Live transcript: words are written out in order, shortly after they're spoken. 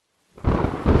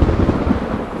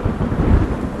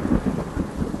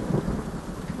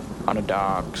a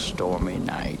dark, stormy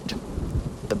night,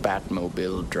 the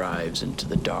Batmobile drives into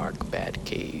the dark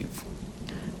Batcave.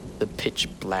 The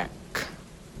pitch-black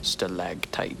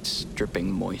stalactites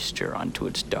dripping moisture onto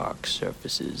its dark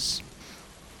surfaces.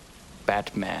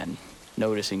 Batman,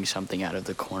 noticing something out of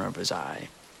the corner of his eye,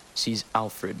 sees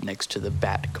Alfred next to the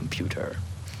Bat computer.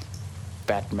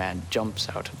 Batman jumps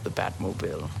out of the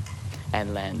Batmobile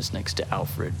and lands next to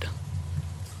Alfred.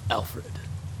 Alfred,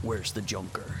 where's the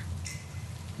Joker?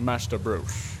 Master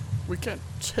Bruce, we can't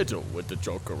tiddle with the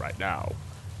Joker right now.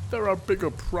 There are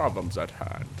bigger problems at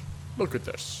hand. Look at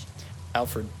this.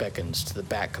 Alfred beckons to the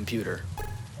Bat computer.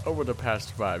 Over the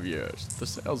past 5 years, the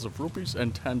sales of rupees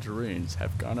and tangerines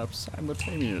have gone up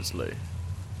simultaneously.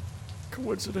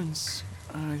 Coincidence?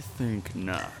 I think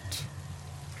not.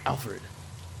 Alfred,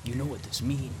 you know what this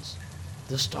means.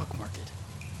 The stock market.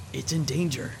 It's in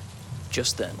danger.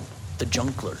 Just then, the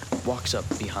Junkler walks up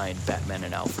behind Batman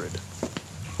and Alfred.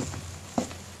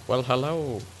 Well,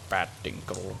 hello,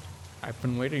 Bat-Dinkle. I've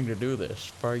been waiting to do this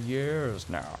for years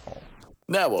now.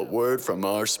 Now a word from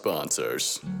our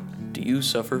sponsors. Do you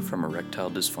suffer from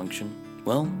erectile dysfunction?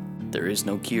 Well, there is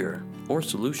no cure or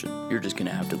solution. You're just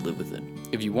gonna have to live with it.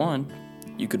 If you want,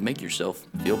 you could make yourself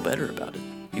feel better about it.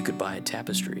 You could buy a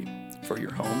tapestry for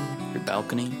your home, your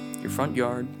balcony, your front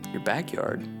yard, your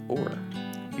backyard, or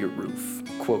your roof.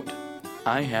 Quote,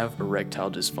 I have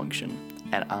erectile dysfunction,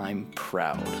 and I'm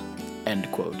proud.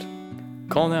 End quote.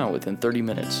 Call now within 30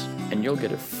 minutes, and you'll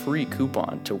get a free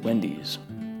coupon to Wendy's.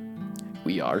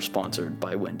 We are sponsored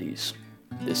by Wendy's.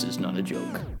 This is not a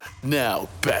joke. Now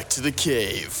back to the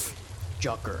cave.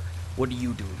 Joker, what are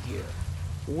you doing here?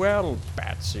 Well,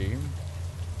 Batsy,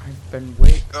 I've been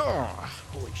waiting.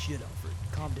 Holy shit, Alfred.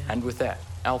 Calm down. And with that,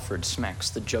 Alfred smacks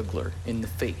the juggler in the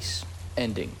face,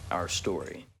 ending our story.